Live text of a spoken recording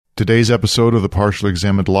Today's episode of The Partially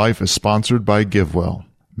Examined Life is sponsored by GiveWell.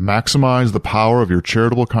 Maximize the power of your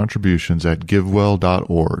charitable contributions at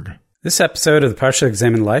givewell.org. This episode of The Partially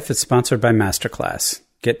Examined Life is sponsored by Masterclass.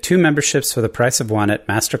 Get 2 memberships for the price of 1 at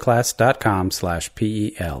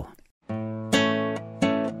masterclass.com/PEL.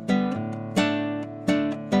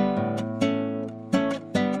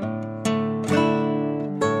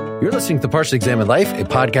 You're listening to The Partially Examined Life, a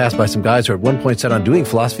podcast by some guys who at one point set on doing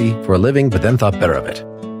philosophy for a living, but then thought better of it.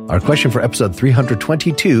 Our question for episode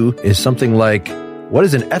 322 is something like, what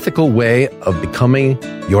is an ethical way of becoming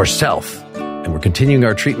yourself? And we're continuing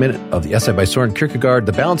our treatment of the essay by Søren Kierkegaard,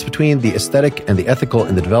 The Balance Between the Aesthetic and the Ethical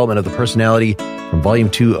in the Development of the Personality, from Volume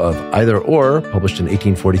 2 of Either Or, published in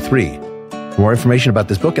 1843. For more information about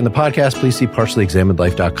this book and the podcast, please see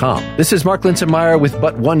partiallyexaminedlife.com. This is Mark Linsenmeyer with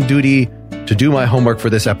but one duty, to do my homework for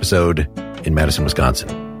this episode in Madison,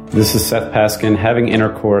 Wisconsin. This is Seth Paskin, having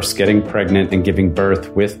intercourse, getting pregnant, and giving birth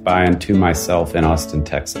with, by, and to myself in Austin,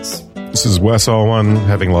 Texas. This is Wes Alwan,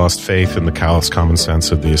 having lost faith in the callous common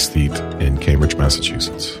sense of the aesthete in Cambridge,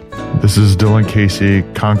 Massachusetts. This is Dylan Casey,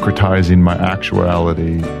 concretizing my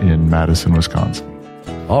actuality in Madison, Wisconsin.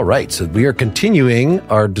 All right, so we are continuing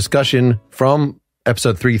our discussion from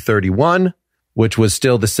episode 331, which was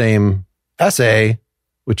still the same essay,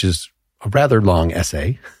 which is a rather long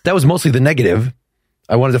essay. That was mostly the negative.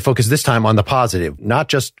 I wanted to focus this time on the positive, not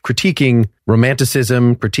just critiquing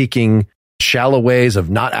romanticism, critiquing shallow ways of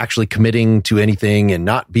not actually committing to anything and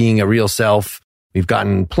not being a real self. We've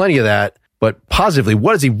gotten plenty of that, but positively,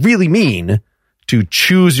 what does he really mean to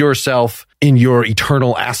choose yourself in your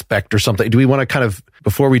eternal aspect or something? Do we want to kind of,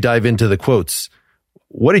 before we dive into the quotes,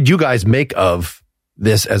 what did you guys make of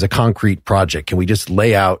this as a concrete project? Can we just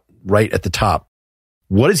lay out right at the top?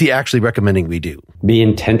 What is he actually recommending we do? Be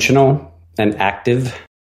intentional and active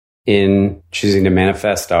in choosing to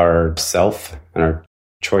manifest our self and our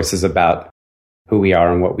choices about who we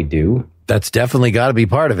are and what we do. That's definitely got to be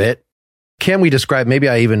part of it. Can we describe,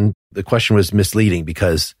 the question was misleading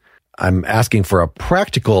because I'm asking for a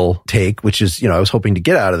practical take, which is, I was hoping to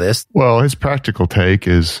get out of this. Well, his practical take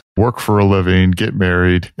is work for a living, get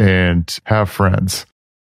married, and have friends.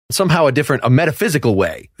 Somehow a metaphysical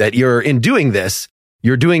way that you're in doing this,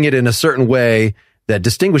 you're doing it in a certain way that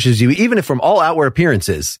distinguishes you, even if from all outward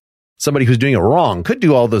appearances, somebody who's doing it wrong could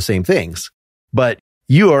do all those same things, but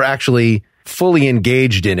you are actually fully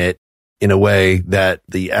engaged in it in a way that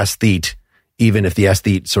the aesthete, even if the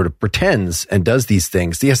aesthete sort of pretends and does these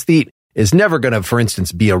things, the aesthete is never going to, for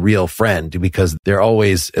instance, be a real friend, because they're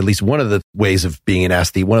always, at least one of the ways of being an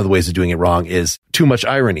aesthete, one of the ways of doing it wrong is too much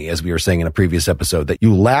irony, as we were saying in a previous episode, that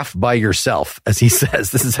you laugh by yourself, as he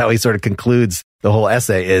says. This is how he sort of concludes the whole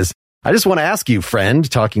essay is, I just want to ask you, friend,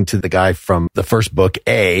 talking to the guy from the first book,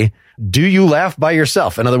 A, do you laugh by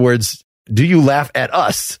yourself? In other words, do you laugh at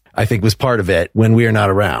us? I think was part of it when we are not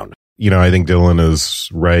around. I think Dylan is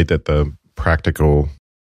right that the practical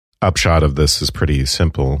upshot of this is pretty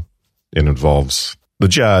simple. It involves the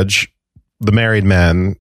judge, the married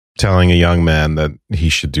man, telling a young man that he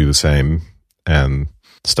should do the same and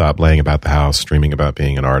stop laying about the house, dreaming about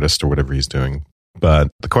being an artist or whatever he's doing. But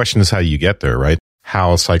the question is how you get there, right?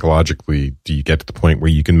 How psychologically do you get to the point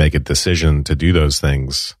where you can make a decision to do those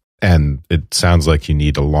things? And it sounds like you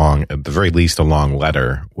need at the very least, a long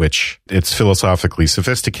letter, which it's philosophically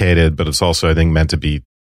sophisticated, but it's also, I think, meant to be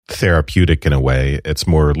therapeutic in a way. It's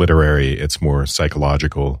more literary, it's more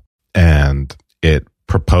psychological, and it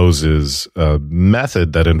proposes a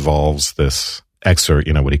method that involves this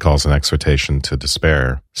what he calls an exhortation to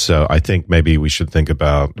despair. So I think maybe we should think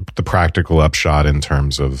about the practical upshot in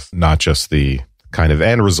terms of not just the kind of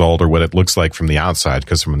end result or what it looks like from the outside,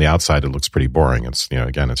 because from the outside it looks pretty boring. It's,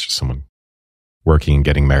 again, it's just someone working and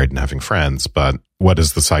getting married and having friends. But what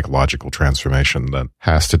is the psychological transformation that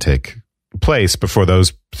has to take place before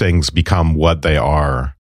those things become what they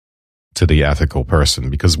are to the ethical person?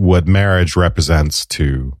 Because what marriage represents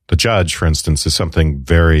to the judge, for instance, is something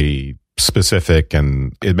very specific,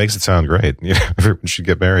 and it makes it sound great. Everyone should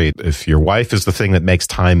get married. If your wife is the thing that makes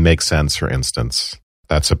time make sense, for instance,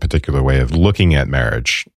 that's a particular way of looking at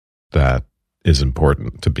marriage that is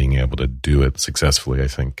important to being able to do it successfully, I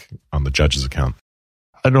think, on the judge's account.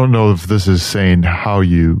 I don't know if this is saying how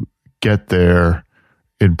you get there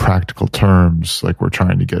in practical terms, like we're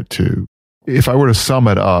trying to get to. If I were to sum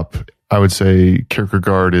it up, I would say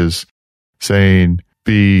Kierkegaard is saying,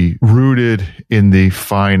 be rooted in the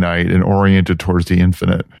finite and oriented towards the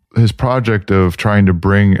infinite. His project of trying to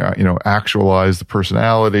bring, actualize the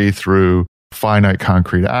personality through finite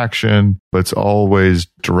concrete action, but it's always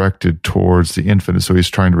directed towards the infinite. So he's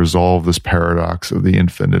trying to resolve this paradox of the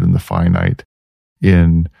infinite and the finite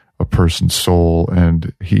in a person's soul.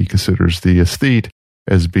 And he considers the aesthete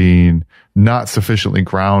as being not sufficiently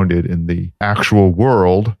grounded in the actual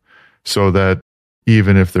world, so that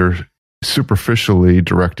even if they're superficially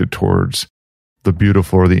directed towards the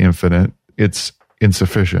beautiful or the infinite, it's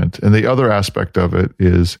insufficient. And the other aspect of it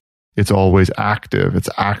is it's always active, it's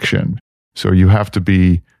action. So you have to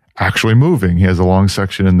be actually moving. He has a long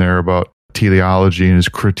section in there about teleology, and his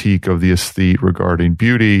critique of the aesthete regarding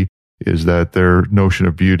beauty is that their notion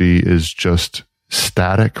of beauty is just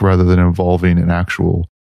static rather than involving an actual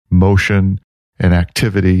motion and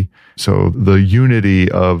activity. So the unity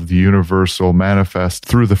of the universal manifest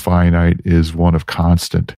through the finite is one of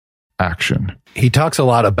constant action. He talks a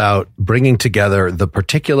lot about bringing together the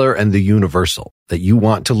particular and the universal, that you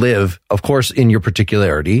want to live, of course, in your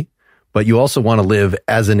particularity, but you also want to live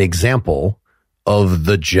as an example of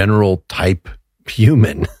the general type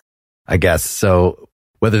human, I guess. So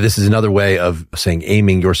whether this is another way of saying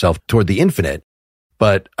aiming yourself toward the infinite,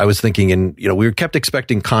 but I was thinking, and we were kept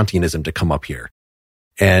expecting Kantianism to come up here.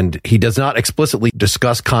 And he does not explicitly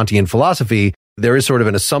discuss Kantian philosophy. There is sort of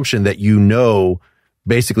an assumption that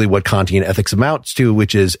basically what Kantian ethics amounts to,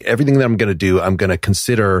 which is everything that I'm going to do, I'm going to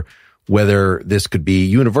consider whether this could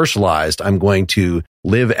be universalized. I'm going to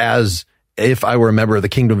live as if I were a member of the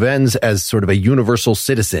kingdom of ends, as sort of a universal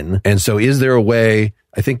citizen. And so is there a way,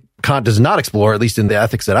 I think Kant does not explore, at least in the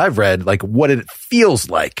ethics that I've read, like what it feels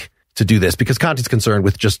like to do this, because Kant is concerned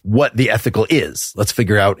with just what the ethical is. Let's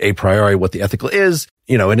figure out a priori what the ethical is,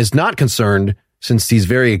 and is not concerned, since he's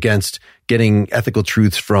very against getting ethical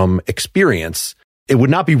truths from experience. It would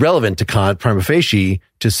not be relevant to Kant prima facie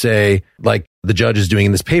to say, like the judge is doing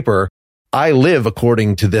in this paper, I live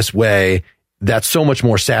according to this way. That's so much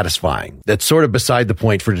more satisfying. That's sort of beside the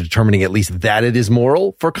point for determining at least that it is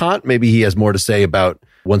moral for Kant. Maybe he has more to say about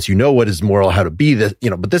once you know what is moral, how to be this,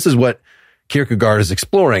 but this is what Kierkegaard is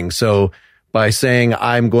exploring. So by saying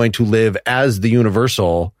I'm going to live as the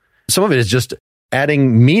universal, some of it is just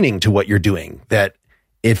adding meaning to what you're doing. That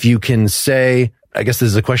if you can say, I guess this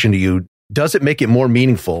is a question to you, does it make it more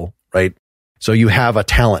meaningful, right? So you have a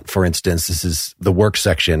talent, for instance, this is the work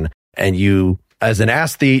section, and you, as an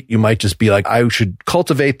aesthete, you might just be like, I should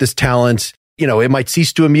cultivate this talent. It might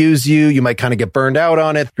cease to amuse you. You might kind of get burned out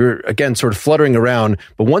on it. You're, again, sort of fluttering around.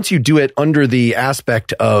 But once you do it under the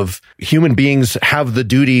aspect of human beings have the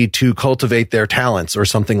duty to cultivate their talents or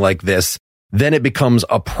something like this, then it becomes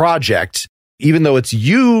a project. Even though it's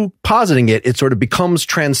you positing it, it sort of becomes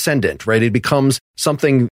transcendent, right? It becomes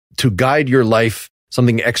something to guide your life,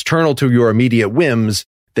 something external to your immediate whims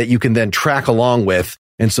that you can then track along with.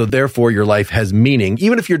 And so therefore your life has meaning,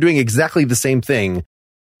 even if you're doing exactly the same thing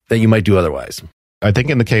that you might do otherwise. I think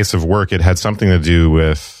in the case of work, it had something to do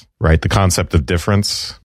with, the concept of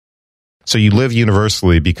difference. So you live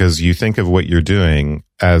universally because you think of what you're doing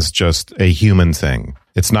as just a human thing.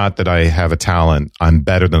 It's not that I have a talent, I'm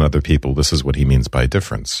better than other people. This is what he means by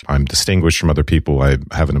difference. I'm distinguished from other people. I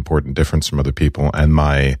have an important difference from other people. And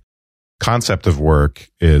my concept of work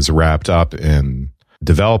is wrapped up in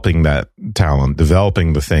developing that talent,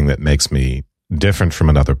 developing the thing that makes me different from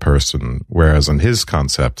another person. Whereas in his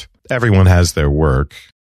concept, everyone has their work.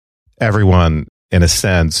 Everyone, in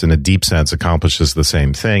a deep sense, accomplishes the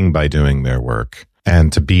same thing by doing their work.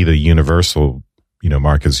 And to be the universal,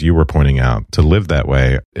 Mark, as you were pointing out, to live that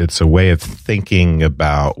way, it's a way of thinking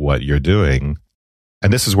about what you're doing.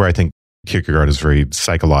 And this is where I think Kierkegaard is very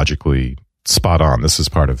psychologically spot on. This is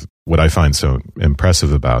part of what I find so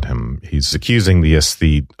impressive about him. He's accusing the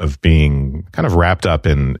aesthete of being kind of wrapped up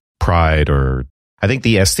in pride, or I think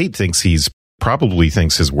the aesthete probably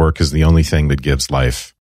thinks his work is the only thing that gives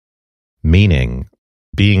life meaning.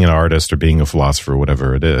 Being an artist or being a philosopher,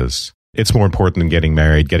 whatever it is, it's more important than getting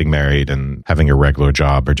married and having a regular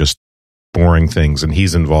job, or just boring things. And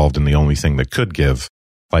he's involved in the only thing that could give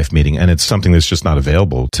life meaning. And it's something that's just not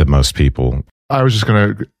available to most people. I was just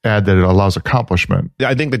going to add that it allows accomplishment.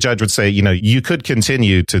 I think the judge would say, you could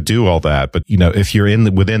continue to do all that, but, if you're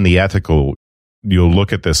within the ethical, you'll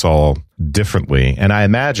look at this all differently. And I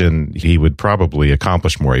imagine he would probably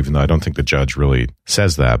accomplish more, even though I don't think the judge really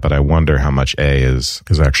says that. But I wonder how much A is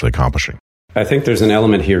actually accomplishing. I think there's an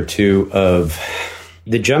element here, too, of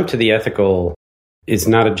the jump to the ethical is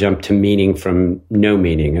not a jump to meaning from no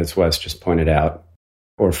meaning, as Wes just pointed out,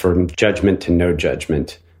 or from judgment to no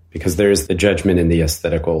judgment, because there's the judgment in the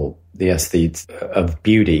aesthetes of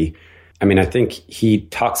beauty. I mean, I think he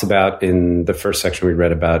talks about in the first section we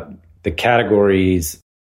read about the categories,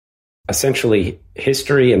 essentially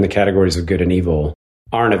history and the categories of good and evil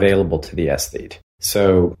aren't available to the aesthete.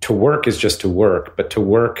 So to work is just to work, but to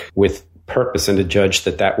work with purpose and to judge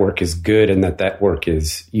that work is good and that work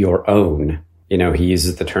is your own He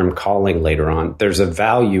uses the term calling later on. There's a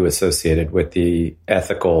value associated with the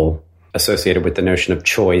ethical, associated with the notion of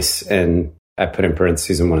choice. And I put in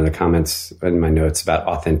parentheses in one of the comments in my notes about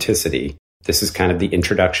authenticity. This is kind of the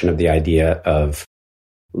introduction of the idea of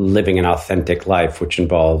living an authentic life, which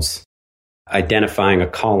involves identifying a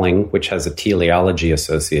calling, which has a teleology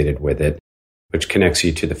associated with it, which connects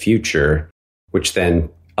you to the future, which then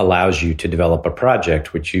allows you to develop a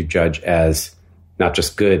project which you judge as not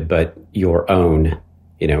just good, but your own,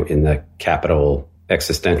 in the capital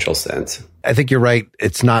existential sense. I think you're right.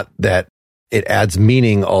 It's not that it adds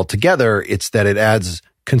meaning altogether. It's that it adds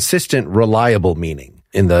consistent, reliable meaning.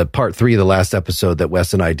 In the part 3 of the last episode that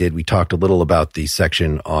Wes and I did, we talked a little about the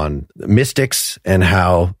section on mystics and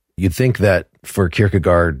how you'd think that for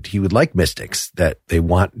Kierkegaard, he would like mystics, that they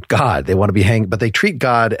want God, they want to be hanged, but they treat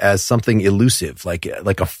God as something elusive, like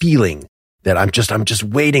a feeling that I'm just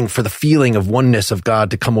waiting for the feeling of oneness of God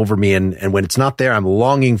to come over me. And when it's not there, I'm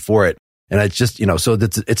longing for it. And it's just, so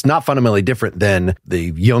it's not fundamentally different than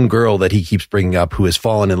the young girl that he keeps bringing up who has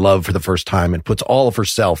fallen in love for the first time and puts all of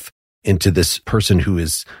herself into this person who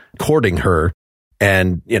is courting her.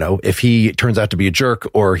 And, if he turns out to be a jerk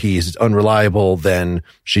or he's unreliable, then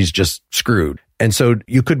she's just screwed. And so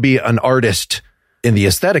you could be an artist in the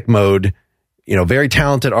aesthetic mode, very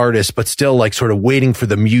talented artist, but still like sort of waiting for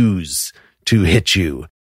the muse to hit you.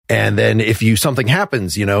 And then if something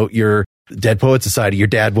happens, you're Dead Poet Society, your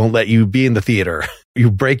dad won't let you be in the theater. You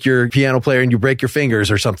break your piano player and you break your fingers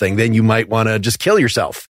or something, then you might want to just kill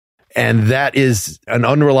yourself. And that is an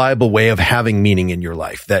unreliable way of having meaning in your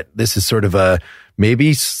life. That this is sort of a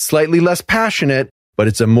maybe slightly less passionate, but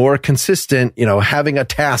it's a more consistent, having a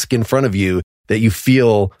task in front of you that you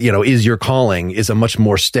feel, is your calling, is a much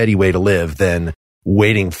more steady way to live than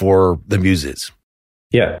waiting for the muses.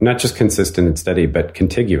 Yeah, not just consistent and steady, but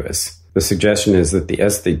contiguous. The suggestion is that the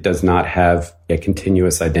aesthete does not have a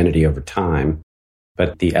continuous identity over time,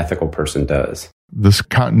 but the ethical person does. This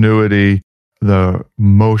continuity, the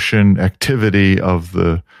motion, activity of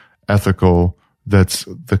the ethical, that's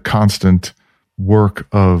the constant work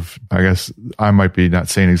of, I guess I might be not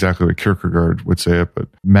saying exactly what Kierkegaard would say it, but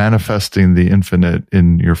manifesting the infinite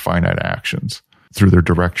in your finite actions through their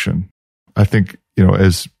direction. I think,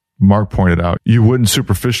 as Mark pointed out, you wouldn't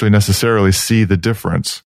superficially necessarily see the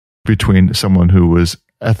difference between someone who was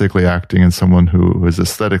ethically acting and someone who was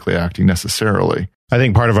aesthetically acting necessarily. I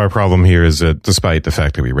think part of our problem here is that despite the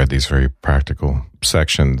fact that we read these very practical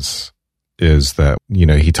sections, is that,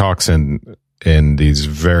 he talks in these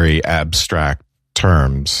very abstract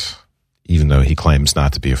terms, even though he claims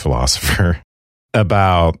not to be a philosopher,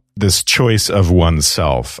 about this choice of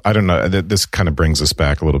oneself. I don't know, this kind of brings us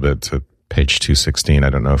back a little bit to page 216. I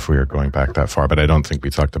don't know if we are going back that far, but I don't think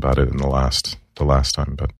we talked about it in the last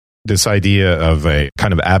time. But this idea of a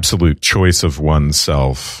kind of absolute choice of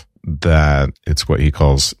oneself, that it's what he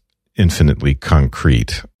calls infinitely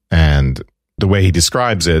concrete. And the way he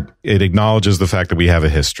describes it, it acknowledges the fact that we have a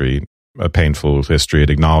history, a painful history.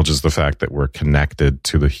 It acknowledges the fact that we're connected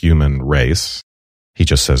to the human race. He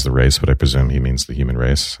just says the race, but I presume he means the human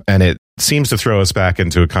race. And it seems to throw us back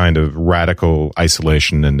into a kind of radical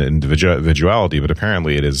isolation and individuality, but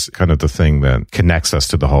apparently it is kind of the thing that connects us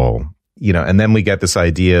to the whole. And then we get this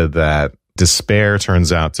idea that despair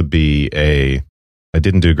turns out to be I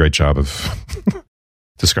didn't do a great job of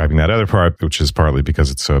describing that other part, which is partly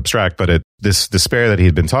because it's so abstract, but this despair that he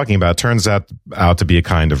had been talking about turns out to be a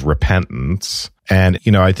kind of repentance. And,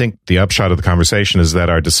 I think the upshot of the conversation is that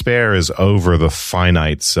our despair is over the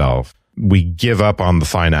finite self. We give up on the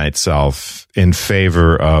finite self in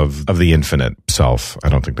favor of the infinite self. I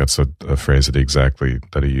don't think that's a phrase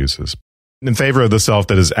that he uses. In favor of the self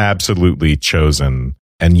that is absolutely chosen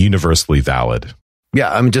and universally valid.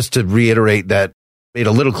 Yeah, just to reiterate that, made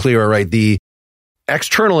a little clearer, right? The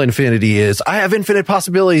external infinity is, I have infinite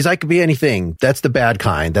possibilities, I could be anything. That's the bad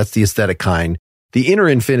kind. That's the aesthetic kind. The inner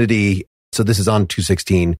infinity, so this is on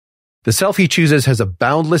 216, the self he chooses has a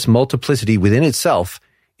boundless multiplicity within itself,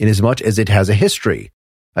 inasmuch as it has a history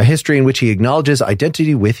in which he acknowledges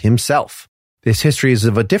identity with himself. This history is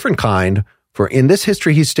of a different kind, for in this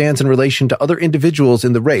history he stands in relation to other individuals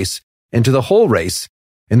in the race and to the whole race,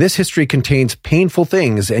 and this history contains painful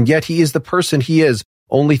things, and yet he is the person he is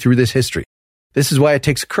only through this history. This is why it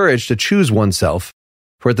takes courage to choose oneself,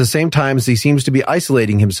 for at the same time as he seems to be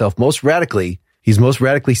isolating himself most radically, he's most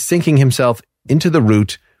radically sinking himself into the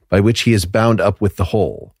root by which he is bound up with the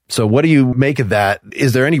whole. So what do you make of that?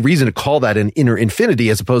 Is there any reason to call that an inner infinity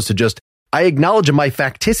as opposed to just, I acknowledge my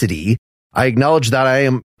facticity, I acknowledge that I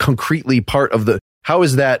am concretely part of how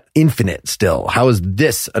is that infinite still? How is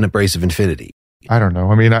this an abrasive infinity? I don't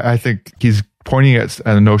know. I mean, I think he's pointing at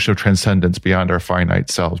a notion of transcendence beyond our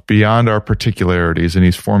finite selves, beyond our particularities, and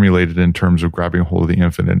he's formulated in terms of grabbing a hold of the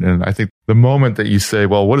infinite. And I think the moment that you say,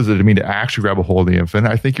 well, what does it mean to actually grab a hold of the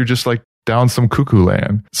infinite? I think you're just like down some cuckoo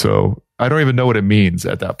land. So I don't even know what it means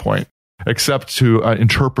at that point, except to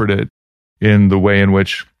interpret it in the way in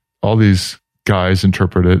which all these guys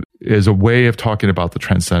interpret it, is a way of talking about the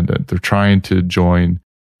transcendent. They're trying to join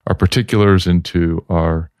our particulars into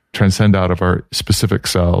our transcend out of our specific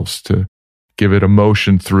selves, to give it a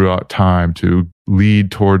motion throughout time, to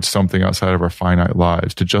lead towards something outside of our finite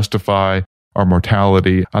lives, to justify our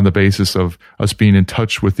mortality on the basis of us being in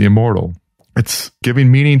touch with the immortal. It's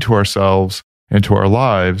giving meaning to ourselves and to our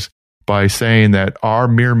lives by saying that our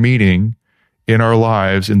mere meaning in our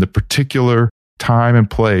lives in the particular time and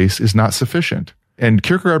place is not sufficient. And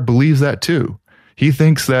Kierkegaard believes that too. He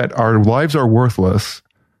thinks that our lives are worthless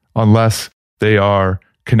unless they are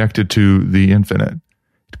connected to the infinite,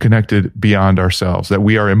 connected beyond ourselves, that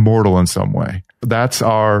we are immortal in some way. That's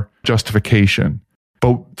our justification.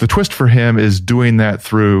 But the twist for him is doing that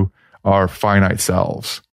through our finite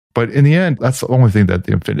selves. But in the end, that's the only thing that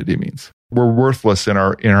the infinity means. We're worthless in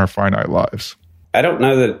our finite lives. I don't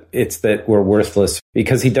know that it's that we're worthless,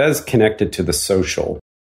 because he does connect it to the social.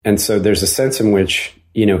 And so there's a sense in which,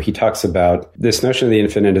 he talks about this notion of the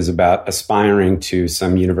infinite is about aspiring to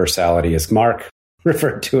some universality, as Mark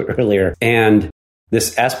referred to it earlier. And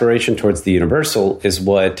this aspiration towards the universal is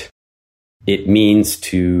what it means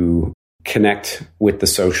to connect with the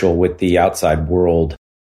social, with the outside world,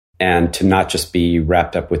 and to not just be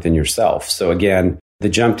wrapped up within yourself. So again, the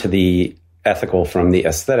jump to the ethical from the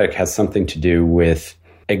aesthetic has something to do with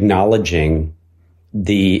acknowledging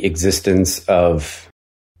the existence of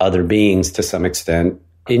other beings to some extent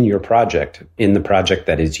in your project, in the project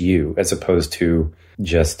that is you, as opposed to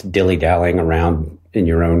just dilly-dallying around in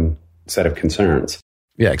your own set of concerns.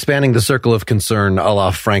 Yeah, expanding the circle of concern a la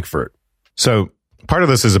Frankfurt. So part of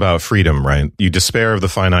this is about freedom, right? You despair of the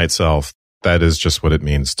finite self. That is just what it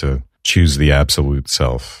means to choose the absolute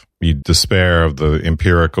self. You despair of the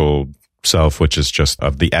empirical self, which is just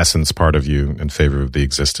of the essence part of you, in favor of the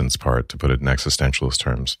existence part, to put it in existentialist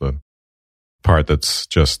terms. The part that's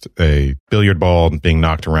just a billiard ball being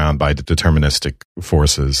knocked around by deterministic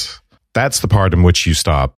forces. That's the part in which you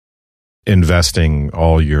stop investing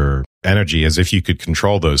all your energy as if you could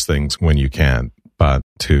control those things when you can. But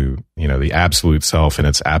to, the absolute self and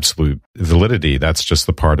its absolute validity, that's just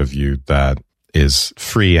the part of you that is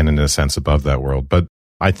free and in a sense above that world. But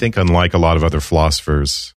I think unlike a lot of other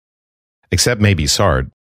philosophers, except maybe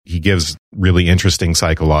Sartre, he gives really interesting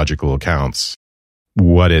psychological accounts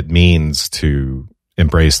what it means to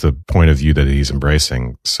embrace the point of view that he's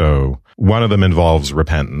embracing. So one of them involves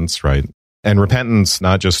repentance, right? And repentance,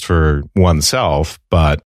 not just for oneself,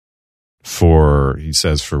 but he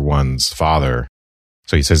says, for one's father.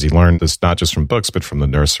 So he says he learned this not just from books, but from the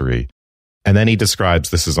nursery. And then he describes,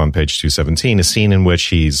 this is on page 217, a scene in which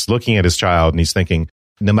he's looking at his child and he's thinking,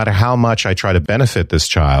 no matter how much I try to benefit this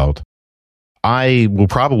child, I will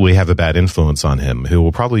probably have a bad influence on him, who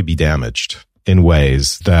will probably be damaged in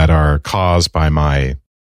ways that are caused by my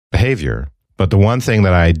behavior. But the one thing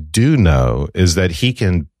that I do know is that he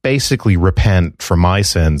can basically repent for my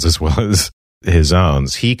sins as well as his own.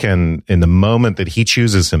 He can, in the moment that he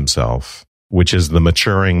chooses himself, which is the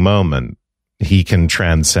maturing moment, he can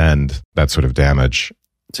transcend that sort of damage.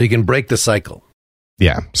 So he can break the cycle.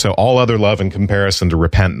 Yeah. So all other love in comparison to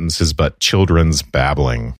repentance is but children's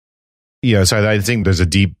babbling. Yeah. So I think there's a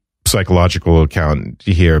deep psychological account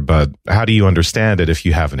here, but how do you understand it if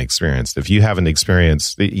you haven't experienced? If you haven't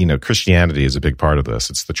experienced, Christianity is a big part of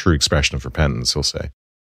this. It's the true expression of repentance, he'll say.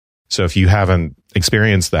 So if you haven't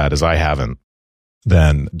experienced that, as I haven't,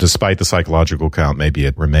 then despite the psychological account, maybe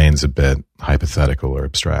it remains a bit hypothetical or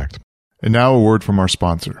abstract. And now a word from our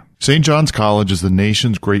sponsor. St. John's College is the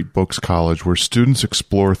nation's great books college where students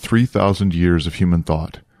explore 3,000 years of human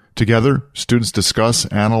thought. Together, students discuss,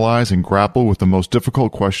 analyze, and grapple with the most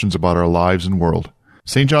difficult questions about our lives and world.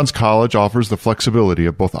 St. John's College offers the flexibility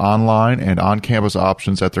of both online and on-campus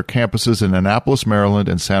options at their campuses in Annapolis, Maryland,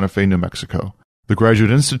 and Santa Fe, New Mexico. The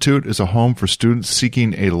Graduate Institute is a home for students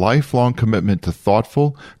seeking a lifelong commitment to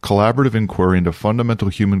thoughtful, collaborative inquiry into fundamental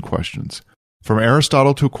human questions. From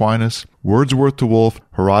Aristotle to Aquinas, Wordsworth to Woolf,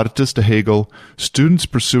 Herodotus to Hegel, students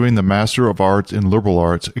pursuing the Master of Arts in liberal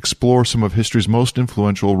arts explore some of history's most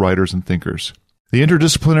influential writers and thinkers. The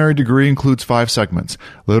interdisciplinary degree includes 5 segments: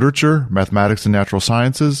 literature, mathematics and natural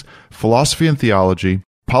sciences, philosophy and theology,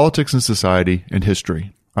 politics and society, and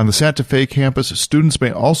history. On the Santa Fe campus, students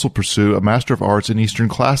may also pursue a Master of Arts in Eastern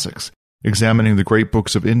Classics, examining the great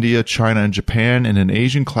books of India, China, and Japan in an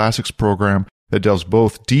Asian Classics program that delves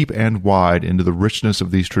both deep and wide into the richness of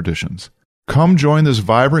these traditions. Come join this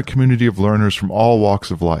vibrant community of learners from all walks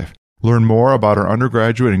of life. Learn more about our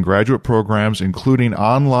undergraduate and graduate programs, including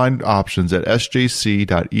online options at sjc.edu/PEL.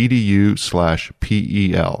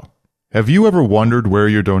 Have you ever wondered where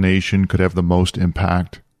your donation could have the most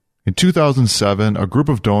impact? In 2007, a group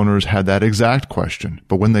of donors had that exact question,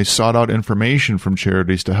 but when they sought out information from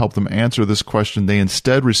charities to help them answer this question, they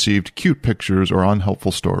instead received cute pictures or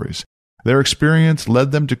unhelpful stories. Their experience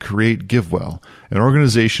led them to create GiveWell, an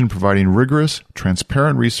organization providing rigorous,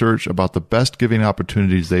 transparent research about the best giving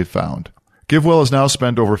opportunities they've found. GiveWell has now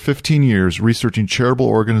spent over 15 years researching charitable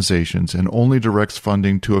organizations and only directs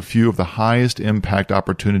funding to a few of the highest impact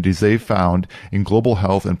opportunities they've found in global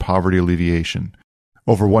health and poverty alleviation.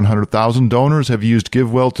 Over 100,000 donors have used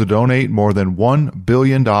GiveWell to donate more than $1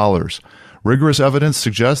 billion. Rigorous evidence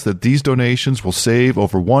suggests that these donations will save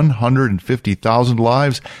over 150,000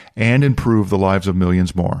 lives and improve the lives of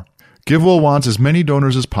millions more. GiveWell wants as many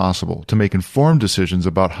donors as possible to make informed decisions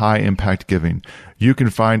about high-impact giving. You can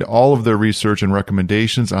find all of their research and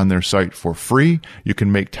recommendations on their site for free. You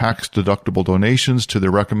can make tax-deductible donations to their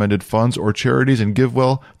recommended funds or charities, and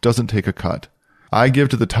GiveWell doesn't take a cut. I give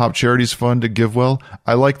to the top charities fund at GiveWell.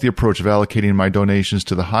 I like the approach of allocating my donations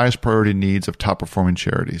to the highest priority needs of top-performing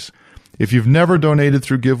charities. If you've never donated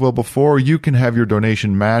through GiveWell before, you can have your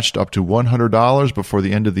donation matched up to $100 before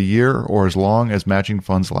the end of the year or as long as matching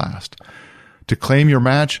funds last. To claim your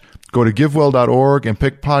match, go to givewell.org and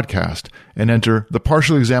pick podcast and enter the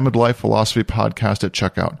Partially Examined Life Philosophy podcast at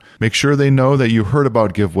checkout. Make sure they know that you heard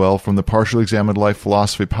about GiveWell from the Partially Examined Life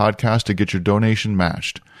Philosophy podcast to get your donation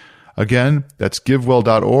matched. Again, that's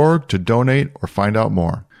givewell.org to donate or find out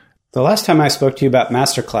more. The last time I spoke to you about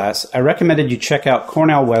Masterclass, I recommended you check out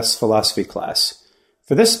Cornel West's philosophy class.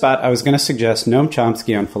 For this spot, I was going to suggest Noam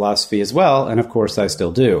Chomsky on philosophy as well, and of course I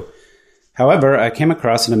still do. However, I came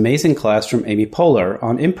across an amazing class from Amy Poehler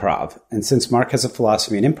on improv, and since Mark has a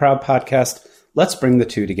philosophy and improv podcast, let's bring the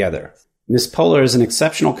two together. Ms. Poehler is an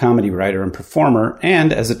exceptional comedy writer and performer,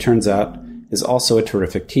 and, as it turns out, is also a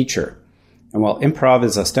terrific teacher. And while improv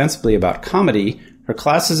is ostensibly about comedy, her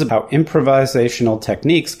class is about how improvisational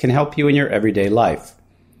techniques can help you in your everyday life.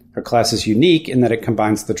 Her class is unique in that it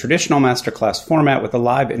combines the traditional masterclass format with a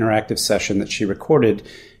live interactive session that she recorded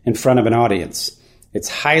in front of an audience. It's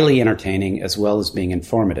highly entertaining as well as being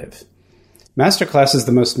informative. Masterclass is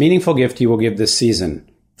the most meaningful gift you will give this season,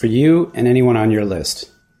 for you and anyone on your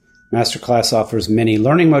list. Masterclass offers many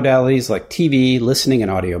learning modalities like TV, listening,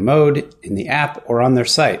 and audio mode in the app or on their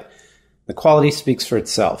site. The quality speaks for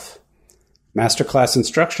itself. Masterclass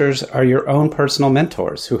instructors are your own personal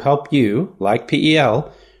mentors who help you, like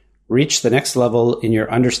PEL, reach the next level in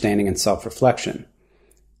your understanding and self-reflection.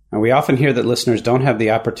 And we often hear that listeners don't have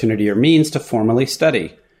the opportunity or means to formally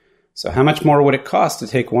study. So how much more would it cost to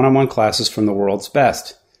take one-on-one classes from the world's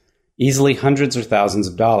best? Easily hundreds or thousands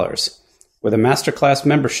of dollars. With a Masterclass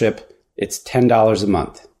membership, it's $10 a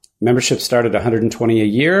month. Memberships start at $120 a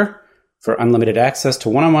year for unlimited access to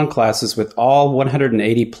one-on-one classes with all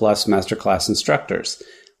 180-plus Masterclass instructors,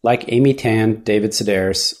 like Amy Tan, David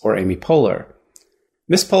Sedaris, or Amy Poehler.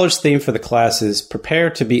 Ms. Poehler's theme for the class is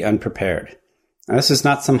Prepare to be Unprepared. Now, this is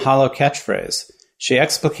not some hollow catchphrase. She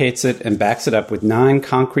explicates it and backs it up with 9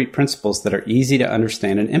 concrete principles that are easy to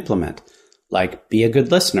understand and implement, like be a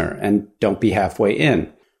good listener and don't be halfway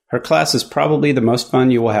in. Her class is probably the most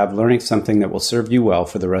fun you will have learning something that will serve you well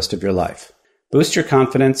for the rest of your life. Boost your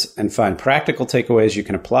confidence and find practical takeaways you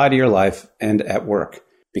can apply to your life and at work.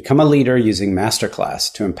 Become a leader using Masterclass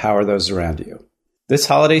to empower those around you. This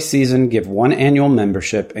holiday season, give 1 annual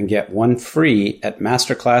membership and get 1 free at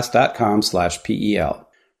masterclass.com/PEL.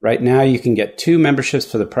 Right now, you can get 2 memberships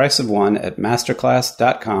for the price of 1 at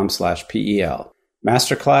masterclass.com/PEL.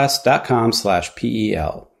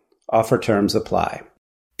 Masterclass.com/PEL. Offer terms apply.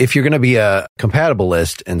 If you're going to be a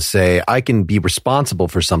compatibilist and say, I can be responsible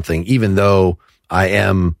for something, even though I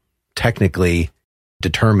am technically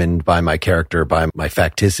determined by my character, by my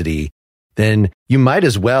facticity, then you might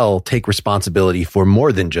as well take responsibility for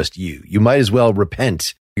more than just you. You might as well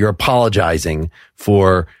repent. You're apologizing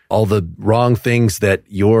for all the wrong things that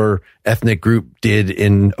your ethnic group did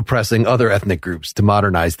in oppressing other ethnic groups to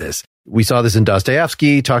modernize this. We saw this in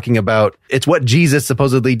Dostoevsky talking about it's what Jesus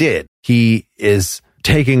supposedly did. He is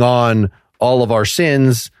taking on all of our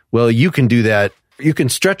sins. Well, you can do that. You can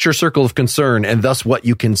stretch your circle of concern and thus what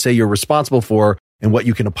you can say you're responsible for and what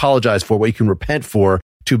you can apologize for, what you can repent for,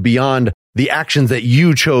 to beyond the actions that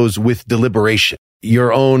you chose with deliberation.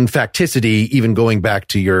 Your own facticity, even going back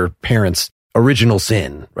to your parents original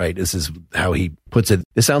sin, right? This is how he puts it.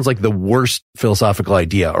 This sounds like the worst philosophical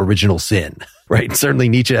idea, original sin, right? Certainly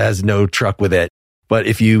Nietzsche has no truck with it. But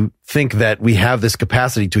if you think that we have this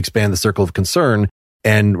capacity to expand the circle of concern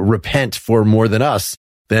and repent for more than us,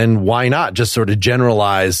 then why not just sort of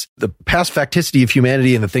generalize the past facticity of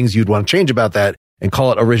humanity and the things you'd want to change about that and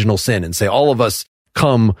call it original sin and say all of us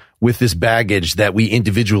come with this baggage that we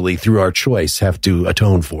individually, through our choice, have to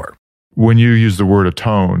atone for. When you use the word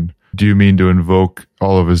atone, do you mean to invoke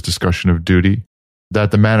all of his discussion of duty?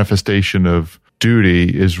 That the manifestation of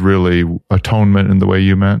duty is really atonement in the way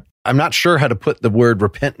you meant? I'm not sure how to put the word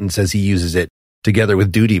repentance as he uses it together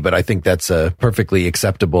with duty, but I think that's a perfectly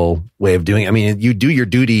acceptable way of doing it. I mean, you do your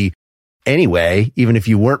duty anyway, even if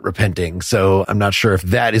you weren't repenting. So I'm not sure if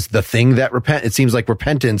that is the thing that it seems like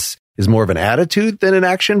repentance is more of an attitude than an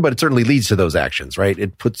action, but it certainly leads to those actions, right?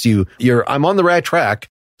 It puts I'm on the right track.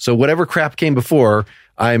 So whatever crap came before,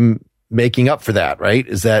 I'm making up for that, right?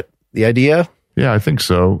 Is that the idea? Yeah, I think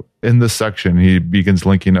so. In this section, he begins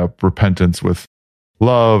linking up repentance with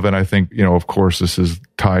love. And I think, of course, this is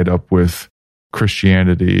tied up with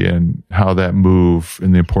Christianity and how that move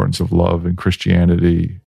and the importance of love in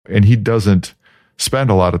Christianity. And he doesn't spend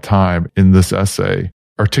a lot of time in this essay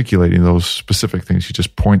articulating those specific things. He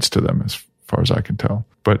just points to them as far as I can tell.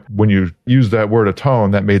 But when you use that word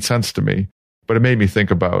atone, that made sense to me. But it made me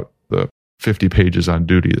think about the 50 pages on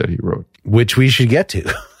duty that he wrote. Which we should get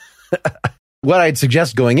to. What I'd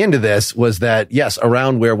suggest going into this was that, yes,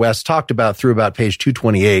 around where Wes talked about through about page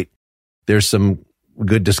 228, there's some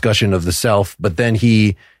good discussion of the self, but then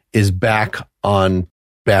he is back on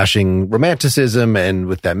bashing romanticism and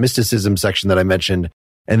with that mysticism section that I mentioned.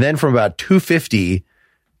 And then from about 250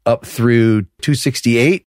 up through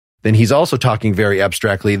 268, then he's also talking very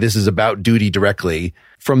abstractly. This is about duty directly.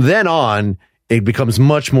 From then on, it becomes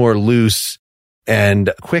much more loose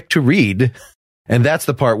and quick to read. And that's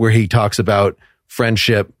the part where he talks about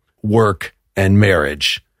friendship, work, and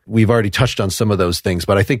marriage. We've already touched on some of those things,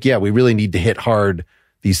 but I think, we really need to hit hard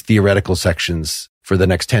these theoretical sections for the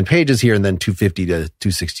next 10 pages here, and then 250 to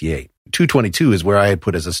 268. 222 is where I had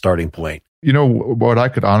put as a starting point. What I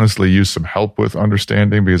could honestly use some help with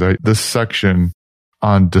understanding, because this section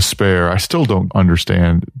on despair, I still don't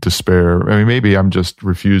understand despair. I mean, maybe I'm just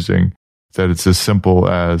refusing that it's as simple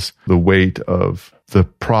as the weight of the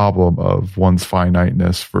problem of one's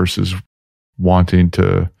finiteness versus wanting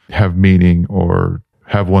to have meaning or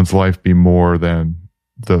have one's life be more than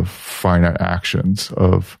the finite actions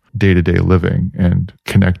of day-to-day living and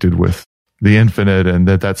connected with the infinite, and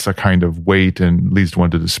that's a kind of weight and leads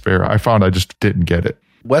one to despair. I found I just didn't get it.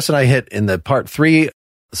 Wes and I hit in the part 3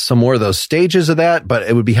 some more of those stages of that, but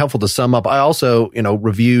it would be helpful to sum up. I also,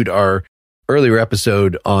 reviewed our earlier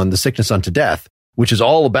episode on The Sickness Unto Death, which is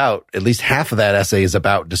all about, at least half of that essay is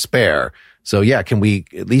about despair. So can we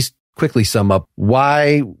at least quickly sum up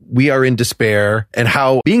why we are in despair and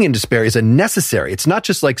how being in despair is a necessary. It's not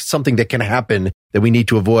just like something that can happen that we need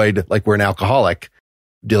to avoid, like we're an alcoholic.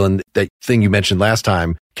 Dylan, that thing you mentioned last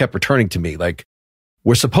time kept returning to me. Like,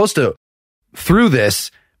 we're supposed to, through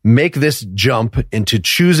this, make this jump into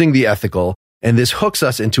choosing the ethical, and this hooks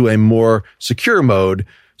us into a more secure mode.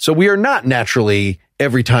 So we are not naturally,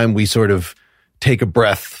 every time we sort of take a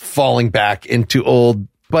breath, falling back into old.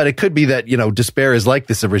 But it could be that, despair is like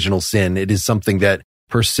this original sin. It is something that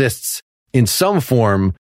persists in some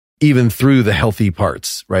form, even through the healthy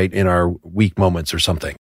parts, right? In our weak moments or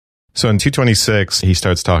something. So in 226, he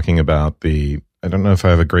starts talking about I don't know if I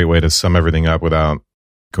have a great way to sum everything up without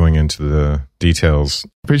going into the details.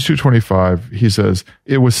 Page 225, he says,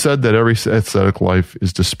 "It was said that every aesthetic life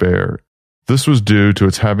is despair. This was due to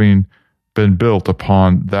its having been built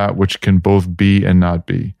upon that which can both be and not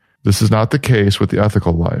be. This is not the case with the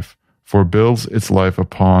ethical life, for it builds its life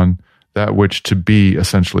upon that which to be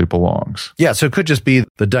essentially belongs." Yeah, so it could just be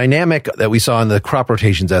the dynamic that we saw in the crop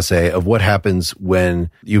rotations essay of what happens when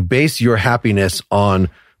you base your happiness on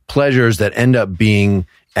pleasures that end up being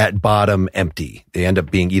at bottom empty. They end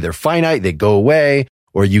up being either finite, they go away,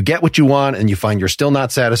 or you get what you want and you find you're still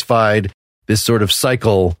not satisfied. This sort of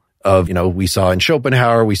cycle of, we saw in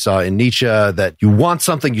Schopenhauer, we saw in Nietzsche, that you want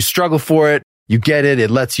something, you struggle for it, you get it,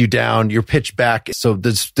 it lets you down, you're pitched back. So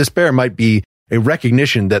this despair might be a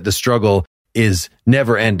recognition that the struggle is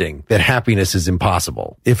never ending, that happiness is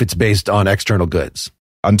impossible if it's based on external goods.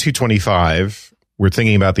 On 225, we're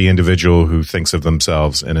thinking about the individual who thinks of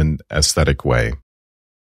themselves in an aesthetic way.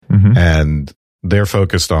 Mm-hmm. And they're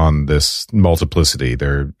focused on this multiplicity,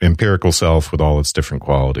 their empirical self with all its different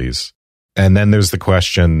qualities. And then there's the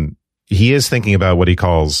question, he is thinking about what he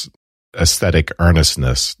calls aesthetic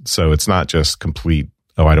earnestness. So it's not just complete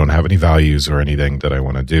oh, I don't have any values or anything that I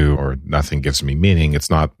want to do, or nothing gives me meaning. It's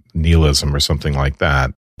not nihilism or something like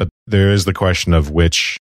that. But there is the question of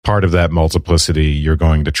which part of that multiplicity you're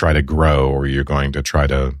going to try to grow, or you're going to try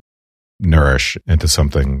to nourish into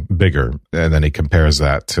something bigger. And then he compares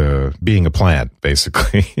that to being a plant,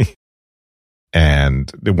 basically,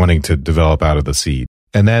 and wanting to develop out of the seed.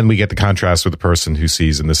 And then we get the contrast with the person who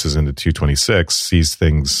sees, and this is in the 226, sees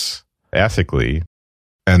things ethically.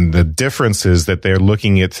 And the difference is that they're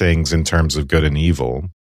looking at things in terms of good and evil.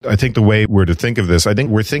 I think the way we're to think of this, I think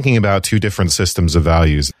we're thinking about two different systems of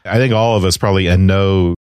values. I think all of us probably, and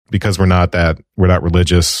know, because we're not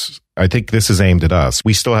religious, I think this is aimed at us.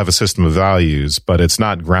 We still have a system of values, but it's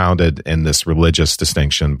not grounded in this religious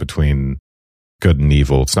distinction between good and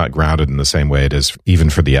evil. It's not grounded in the same way it is even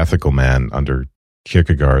for the ethical man under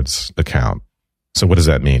Kierkegaard's account. So what does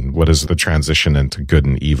that mean? What does the transition into good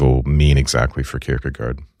and evil mean exactly for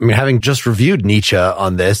Kierkegaard? I mean, having just reviewed Nietzsche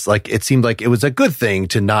on this, it seemed like it was a good thing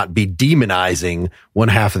to not be demonizing one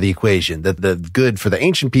half of the equation. That the good for the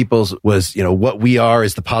ancient peoples was, what we are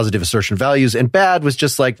is the positive assertion values, and bad was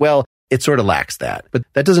just well, it sort of lacks that. But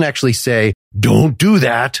that doesn't actually say, don't do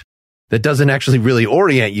that. That doesn't actually really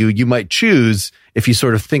orient you. You might choose if you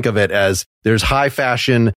sort of think of it as there's high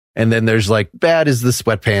fashion, and then there's bad is the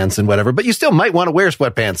sweatpants and whatever, but you still might want to wear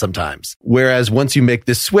sweatpants sometimes. Whereas once you make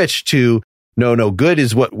this switch to, no, good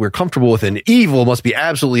is what we're comfortable with and evil must be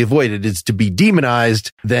absolutely avoided, it's to be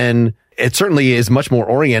demonized, then it certainly is much more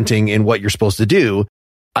orienting in what you're supposed to do.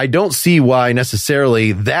 I don't see why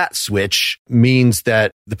necessarily that switch means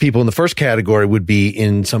that the people in the first category would be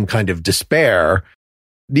in some kind of despair.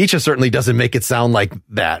 Nietzsche certainly doesn't make it sound like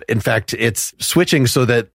that. In fact, it's switching so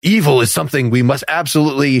that evil is something we must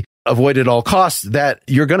absolutely avoid at all costs, that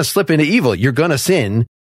you're going to slip into evil. You're going to sin.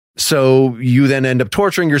 So you then end up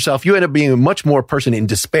torturing yourself. You end up being a much more person in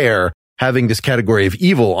despair, having this category of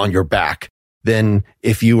evil on your back than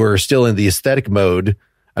if you were still in the aesthetic mode.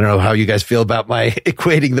 I don't know how you guys feel about my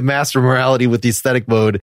equating the master morality with the aesthetic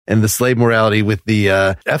mode and the slave morality with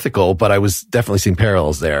the ethical, but I was definitely seeing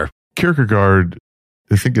parallels there. Kierkegaard,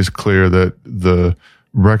 I think, is clear that the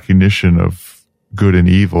recognition of good and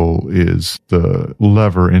evil is the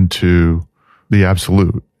lever into the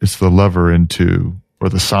absolute. It's the lever into, or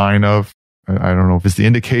the sign of, I don't know if it's the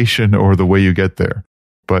indication or the way you get there,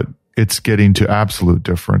 but it's getting to absolute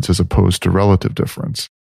difference as opposed to relative difference,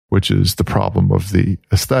 which is the problem of the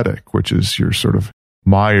aesthetic, which is you're sort of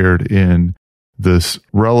mired in this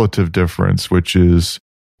relative difference, which is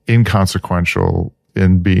inconsequential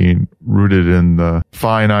in being rooted in the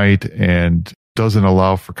finite and doesn't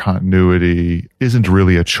allow for continuity, isn't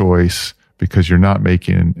really a choice because you're not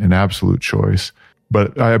making an absolute choice.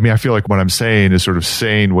 But I feel like what I'm saying is sort of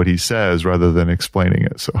saying what he says rather than explaining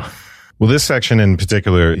it. So, well, this section in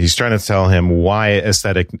particular, he's trying to tell him why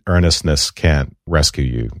aesthetic earnestness can't rescue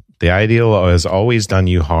you. The ideal has always done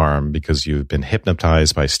you harm because you've been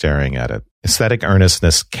hypnotized by staring at it. Aesthetic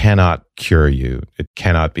earnestness cannot cure you. It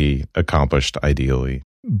cannot be accomplished ideally.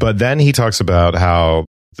 But then he talks about how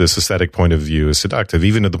this aesthetic point of view is seductive,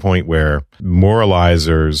 even to the point where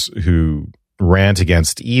moralizers who rant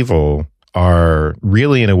against evil are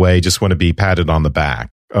really, in a way, just want to be patted on the back.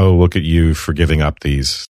 Oh, look at you for giving up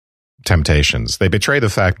these temptations. They betray the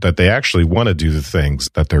fact that they actually want to do the things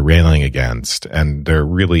that they're railing against, and they're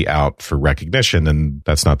really out for recognition, and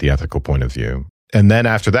that's not the ethical point of view. And then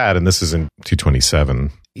after that, and this is in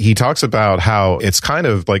 227, he talks about how it's kind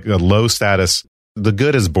of like a low status. The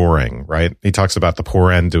good is boring, right? He talks about the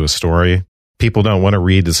poor end to a story. People don't want to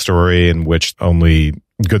read the story in which only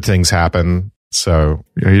good things happen. So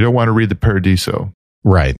yeah, you don't want to read the Paradiso.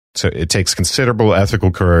 Right. So it takes considerable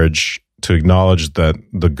ethical courage to acknowledge that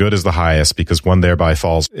the good is the highest, because one thereby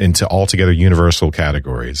falls into altogether universal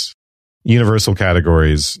categories. Universal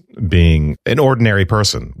categories being an ordinary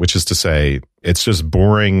person, which is to say, it's just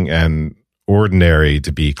boring and ordinary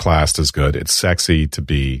to be classed as good. It's sexy to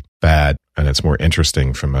be bad, and it's more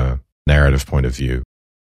interesting from a narrative point of view.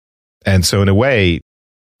 And so in a way,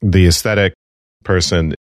 the aesthetic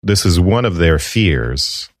person, this is one of their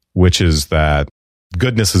fears, which is that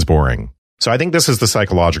goodness is boring. So I think this is the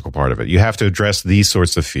psychological part of it. You have to address these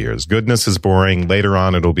sorts of fears. Goodness is boring. Later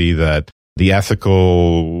on, it'll be that the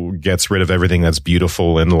ethical gets rid of everything that's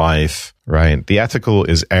beautiful in life, right? The ethical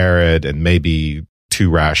is arid and maybe too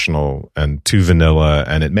rational and too vanilla,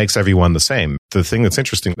 and it makes everyone the same. The thing that's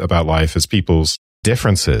interesting about life is people's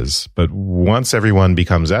differences, but once everyone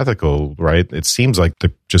becomes ethical, right, it seems like they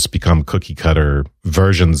just become cookie cutter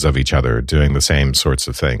versions of each other doing the same sorts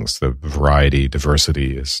of things. The variety,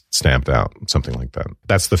 diversity is stamped out, something like that.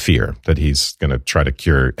 That's the fear that he's going to try to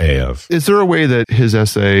cure A of. Is there a way that his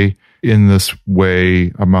essay in this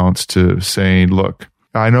way amounts to saying, look,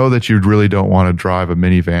 I know that you really don't want to drive a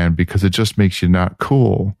minivan because it just makes you not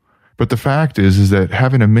cool. But the fact is that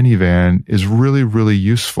having a minivan is really, really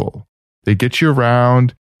useful. They get you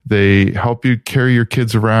around, they help you carry your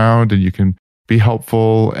kids around, and you can be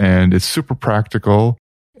helpful, and it's super practical.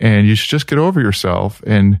 And you should just get over yourself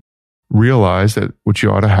and realize that what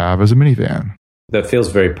you ought to have is a minivan. That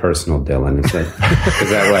feels very personal, Dylan. Is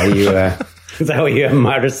that why you have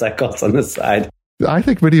motorcycles on the side? I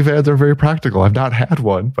think minivans are very practical. I've not had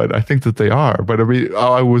one, but I think that they are. But I mean,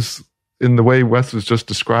 I was, in the way Wes was just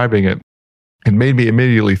describing it, it made me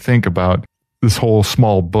immediately think about this whole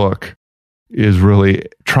small book is really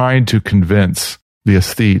trying to convince the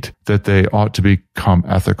aesthete that they ought to become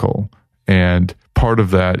ethical. And part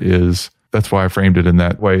of that is, that's why I framed it in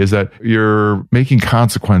that way, is that you're making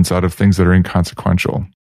consequence out of things that are inconsequential.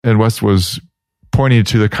 And Wes was pointing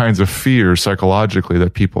to the kinds of fears psychologically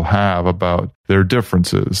that people have about their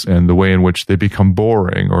differences and the way in which they become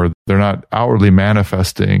boring, or they're not outwardly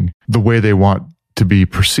manifesting the way they want to be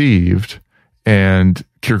perceived. And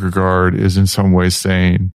Kierkegaard is in some ways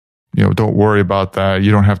saying, don't worry about that.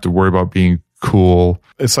 You don't have to worry about being cool.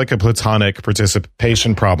 It's like a Platonic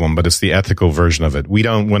participation problem, but it's the ethical version of it. We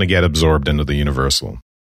don't want to get absorbed into the universal.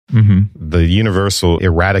 Mm-hmm. The universal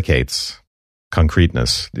eradicates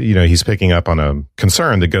concreteness. He's picking up on a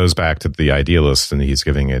concern that goes back to the idealist, and he's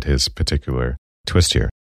giving it his particular twist here.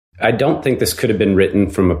 I don't think this could have been written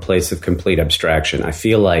from a place of complete abstraction. I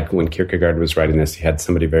feel like when Kierkegaard was writing this, he had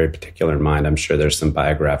somebody very particular in mind. I'm sure there's some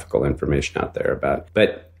biographical information out there about it.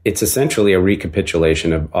 But it's essentially a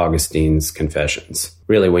recapitulation of Augustine's Confessions,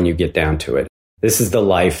 really, when you get down to it. This is the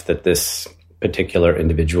life that this particular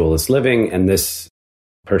individual is living, and this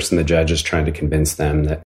person, the judge, is trying to convince them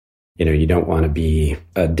that, you don't want to be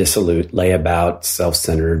a dissolute, layabout,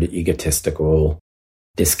 self-centered, egotistical,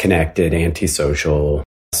 disconnected, antisocial,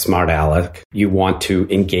 smart aleck. You want to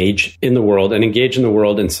engage in the world, and engage in the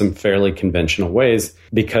world in some fairly conventional ways,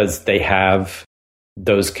 because they have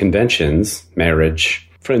those conventions, marriage,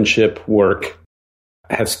 friendship, work,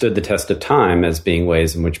 have stood the test of time as being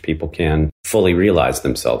ways in which people can fully realize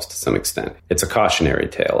themselves to some extent. It's a cautionary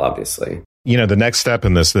tale, obviously. The next step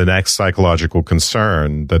in this, the next psychological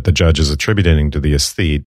concern that the judge is attributing to the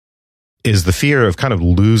aesthete, is the fear of kind of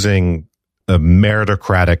losing a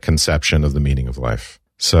meritocratic conception of the meaning of life.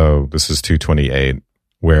 So this is 228,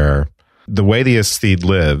 where the way the aesthete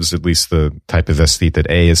lives, at least the type of aesthete that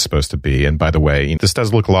A is supposed to be, and by the way, this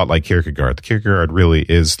does look a lot like Kierkegaard. Kierkegaard really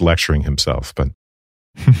is lecturing himself, but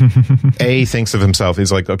A thinks of himself,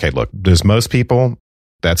 he's like, okay, look, there's most people,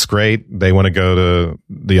 that's great. They want to go to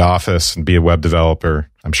the office and be a web developer.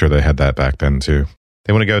 I'm sure they had that back then too.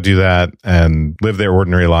 They want to go do that and live their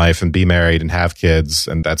ordinary life and be married and have kids,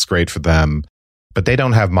 and that's great for them. But they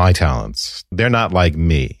don't have my talents. They're not like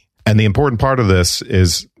me. And the important part of this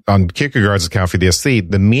is, on Kierkegaard's account for the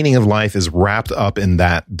aesthete, the meaning of life is wrapped up in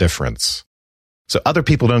that difference. So other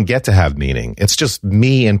people don't get to have meaning. It's just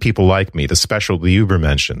me and people like me, the special, the Uber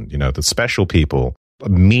mentioned, the special people.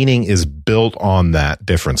 Meaning is built on that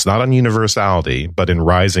difference, not on universality, but in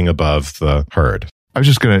rising above the herd. I was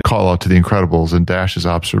just going to call out to The Incredibles and Dash's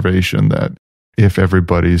observation that if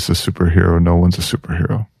everybody's a superhero, no one's a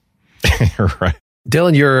superhero. Right.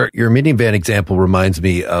 Dylan, your minivan example reminds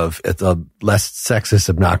me of a less sexist,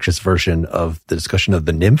 obnoxious version of the discussion of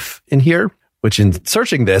the nymph in here, which in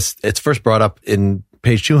searching this, it's first brought up in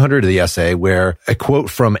page 200 of the essay, where a quote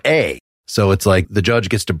from A. So it's like the judge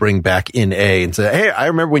gets to bring back in A and say, hey, I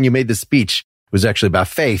remember when you made this speech, it was actually about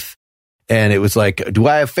faith. And it was like, do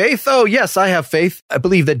I have faith? Oh, yes, I have faith. I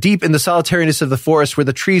believe that deep in the solitariness of the forest, where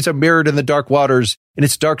the trees are mirrored in the dark waters, in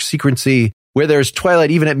its dark secrecy, where there is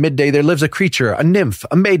twilight even at midday, there lives a creature, a nymph,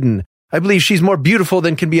 a maiden. I believe she's more beautiful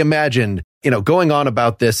than can be imagined. Going on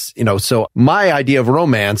about this, so my idea of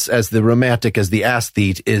romance as the romantic, as the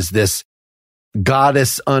aesthete, is this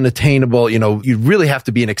goddess unattainable. You really have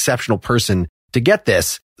to be an exceptional person to get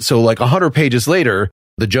this. So like 100 pages later,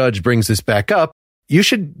 the judge brings this back up. You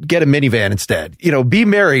should get a minivan instead. Be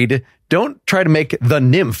married. Don't try to make the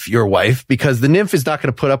nymph your wife, because the nymph is not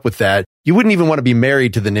going to put up with that. You wouldn't even want to be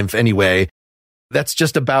married to the nymph anyway. That's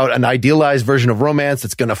just about an idealized version of romance.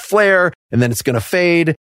 It's going to flare and then it's going to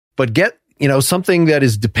fade. But get, something that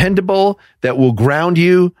is dependable, that will ground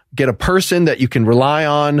you. Get a person that you can rely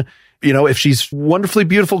on. If she's wonderfully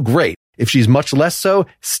beautiful, great. If she's much less so,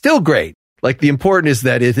 still great. Like, the important is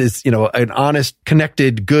that it is, an honest,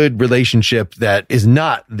 connected, good relationship that is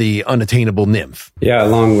not the unattainable nymph. Yeah,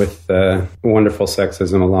 along with wonderful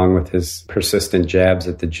sexism, along with his persistent jabs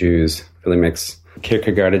at the Jews, really makes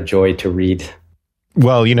Kierkegaard a joy to read.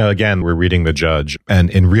 Well, again, we're reading The Judge, and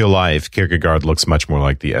in real life, Kierkegaard looks much more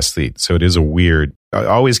like the aesthete. So it is a weird,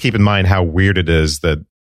 always keep in mind how weird it is that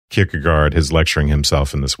Kierkegaard is lecturing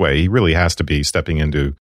himself in this way. He really has to be stepping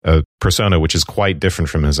into a persona which is quite different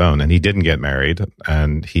from his own. And he didn't get married,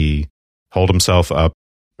 and he holed himself up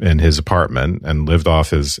in his apartment and lived off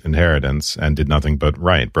his inheritance and did nothing but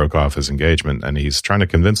write, broke off his engagement. And he's trying to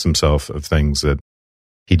convince himself of things that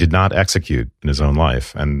he did not execute in his own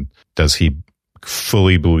life. And does he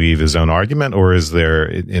fully believe his own argument, or is there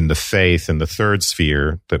in the faith, in the third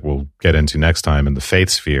sphere that we'll get into next time, in the faith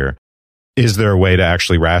sphere, is there a way to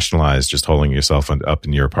actually rationalize just holding yourself up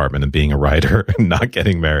in your apartment and being a writer and not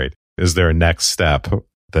getting married? Is there a next step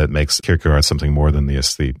that makes Kierkegaard something more than the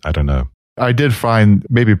aesthete? I don't know. I did find,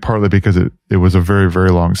 maybe partly because it was a very, very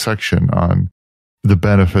long section on the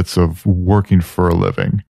benefits of working for a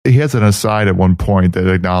living. He has an aside at one point that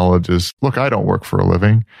acknowledges, look, I don't work for a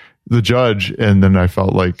living. The Judge, and then I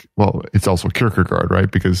felt like, well, it's also Kierkegaard, right?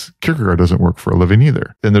 Because Kierkegaard doesn't work for a living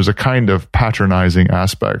either. And there's a kind of patronizing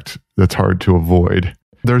aspect that's hard to avoid.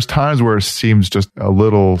 There's times where it seems just a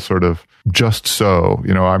little sort of just so,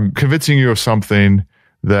 I'm convincing you of something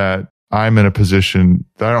that I'm in a position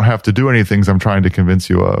that I don't have to do any things I'm trying to convince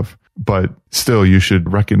you of, but still you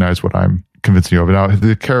should recognize what I'm convincing you of. Now,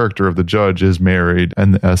 the character of the Judge is married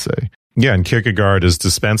in the essay. Yeah, and Kierkegaard is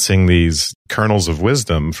dispensing these kernels of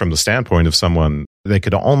wisdom from the standpoint of someone that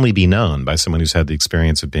could only be known by someone who's had the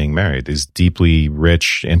experience of being married. These deeply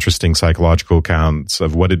rich, interesting psychological accounts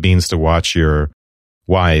of what it means to watch your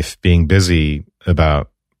wife being busy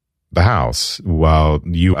about the house while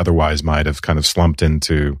you otherwise might have kind of slumped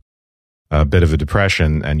into a bit of a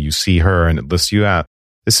depression, and you see her and it lifts you out.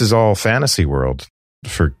 This is all fantasy world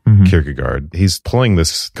for Kierkegaard. He's pulling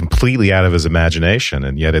this completely out of his imagination,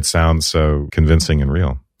 and yet it sounds so convincing and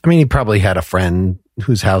real. I mean, he probably had a friend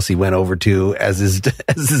whose house he went over to, as is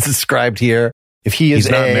described here. If he's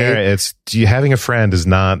not married, having a friend is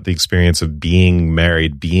not the experience of being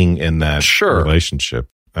married, being in that relationship.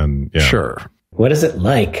 And sure. What is it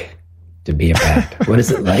like to be a bat? What is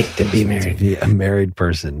it like to be married? To be a married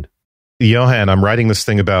person. Johan, I'm writing this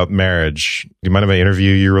thing about marriage. Do you mind if I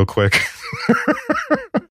interview you real quick?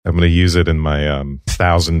 I'm going to use it in my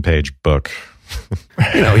 1,000-page book.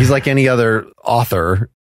 He's like any other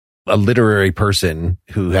author, a literary person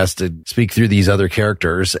who has to speak through these other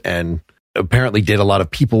characters, and apparently did a lot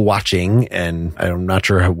of people watching. And I'm not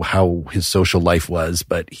sure how his social life was,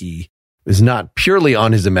 but he was not purely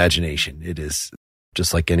on his imagination. It is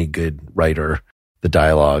just like any good writer. The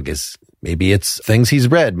dialogue is, maybe it's things he's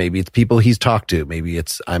read, maybe it's people he's talked to, maybe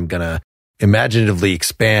it's, I'm going to imaginatively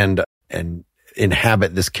expand and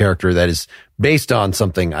inhabit this character that is based on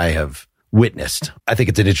something I have witnessed. I think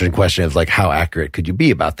it's an interesting question of like, how accurate could you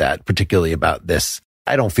be about that, particularly about this?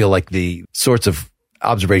 I don't feel like the sorts of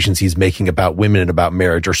observations he's making about women and about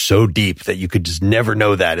marriage are so deep that you could just never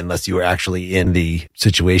know that unless you were actually in the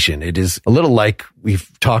situation. It is a little like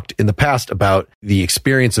we've talked in the past about the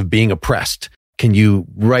experience of being oppressed. Can you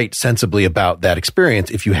write sensibly about that experience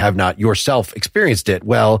if you have not yourself experienced it?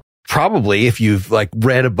 Well, probably if you've like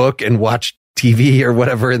read a book and watched TV or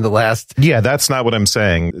whatever in the last. Yeah, that's not what I'm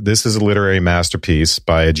saying. This is a literary masterpiece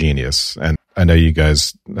by a genius. And I know you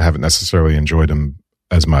guys haven't necessarily enjoyed him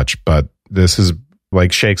as much, but this is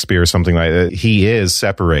like Shakespeare or something like that. He is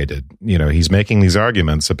separated. He's making these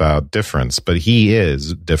arguments about difference, but he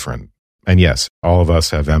is different. And yes, all of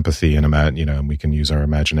us have empathy and and we can use our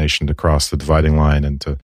imagination to cross the dividing line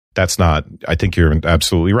that's not, I think you're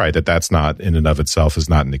absolutely right that's not in and of itself is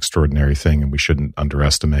not an extraordinary thing, and we shouldn't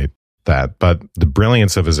underestimate that. But the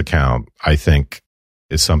brilliance of his account, I think,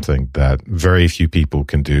 is something that very few people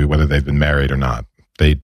can do, whether they've been married or not.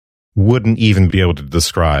 They wouldn't even be able to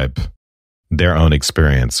describe their own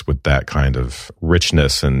experience with that kind of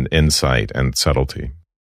richness and insight and subtlety.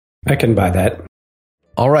 I can buy that.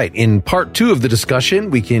 All right. In part 2 of the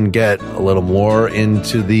discussion, we can get a little more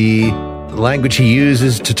into the language he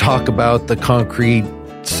uses to talk about the concrete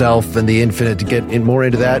self and the infinite, to get more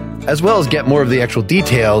into that, as well as get more of the actual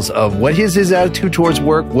details of what is his attitude towards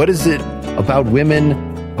work. What is it about women,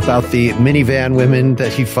 about the minivan women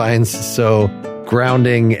that he finds so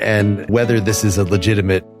grounding, and whether this is a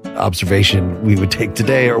legitimate observation we would take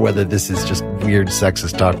today or whether this is just weird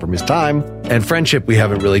sexist talk from his time. And friendship we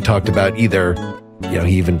haven't really talked about either.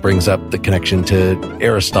 He even brings up the connection to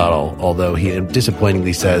Aristotle, although he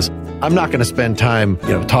disappointingly says, I'm not going to spend time,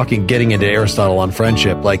 getting into Aristotle on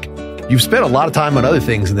friendship. Like, you've spent a lot of time on other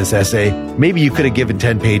things in this essay. Maybe you could have given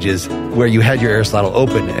 10 pages where you had your Aristotle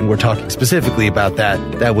open and we're talking specifically about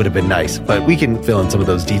that. That would have been nice, but we can fill in some of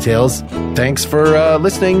those details. Thanks for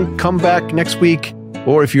listening. Come back next week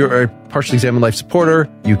Or if you're a Partially Examined Life supporter,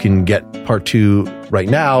 you can get part 2 right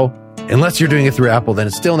now. Unless you're doing it through Apple, then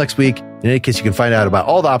it's still next week. In any case, you can find out about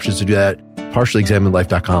all the options to do that at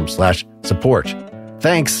partiallyexaminedlife.com/support.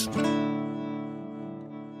 Thanks.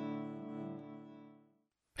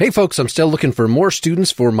 Hey folks, I'm still looking for more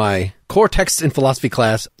students for my core texts in philosophy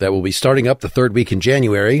class that will be starting up the 3rd week in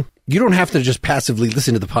January. You don't have to just passively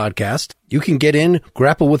listen to the podcast. You can get in,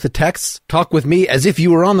 grapple with the texts, talk with me as if you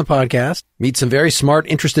were on the podcast, meet some very smart,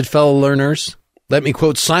 interested fellow learners. Let me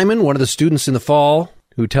quote Simon, one of the students in the fall,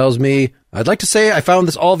 who tells me, I'd like to say I found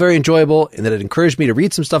this all very enjoyable and that it encouraged me to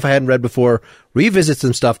read some stuff I hadn't read before, revisit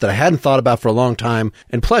some stuff that I hadn't thought about for a long time,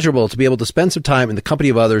 and pleasurable to be able to spend some time in the company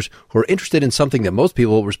of others who are interested in something that most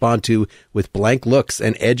people respond to with blank looks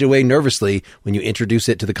and edge away nervously when you introduce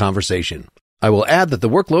it to the conversation. I will add that the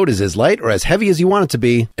workload is as light or as heavy as you want it to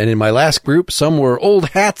be, and in my last group, some were old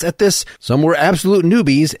hats at this, some were absolute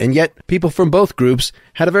newbies, and yet people from both groups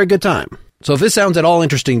had a very good time. So if this sounds at all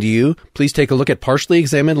interesting to you, please take a look at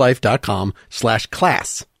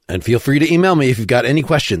partiallyexaminedlife.com/class, and feel free to email me if you've got any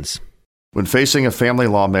questions. When facing a family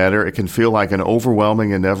law matter, it can feel like an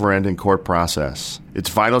overwhelming and never-ending court process. It's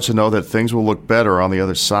vital to know that things will look better on the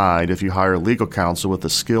other side if you hire legal counsel with the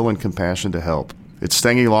skill and compassion to help. At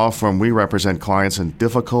Stengy Law Firm, we represent clients in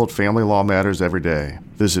difficult family law matters every day.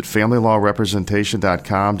 Visit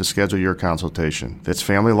FamilyLawRepresentation.com to schedule your consultation. That's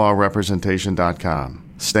FamilyLawRepresentation.com.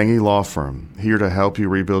 Stengy Law Firm, here to help you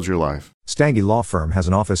rebuild your life. Stengy Law Firm has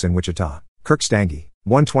an office in Wichita. Kirk Stengy,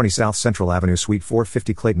 120 South Central Avenue, Suite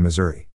 450, Clayton, Missouri.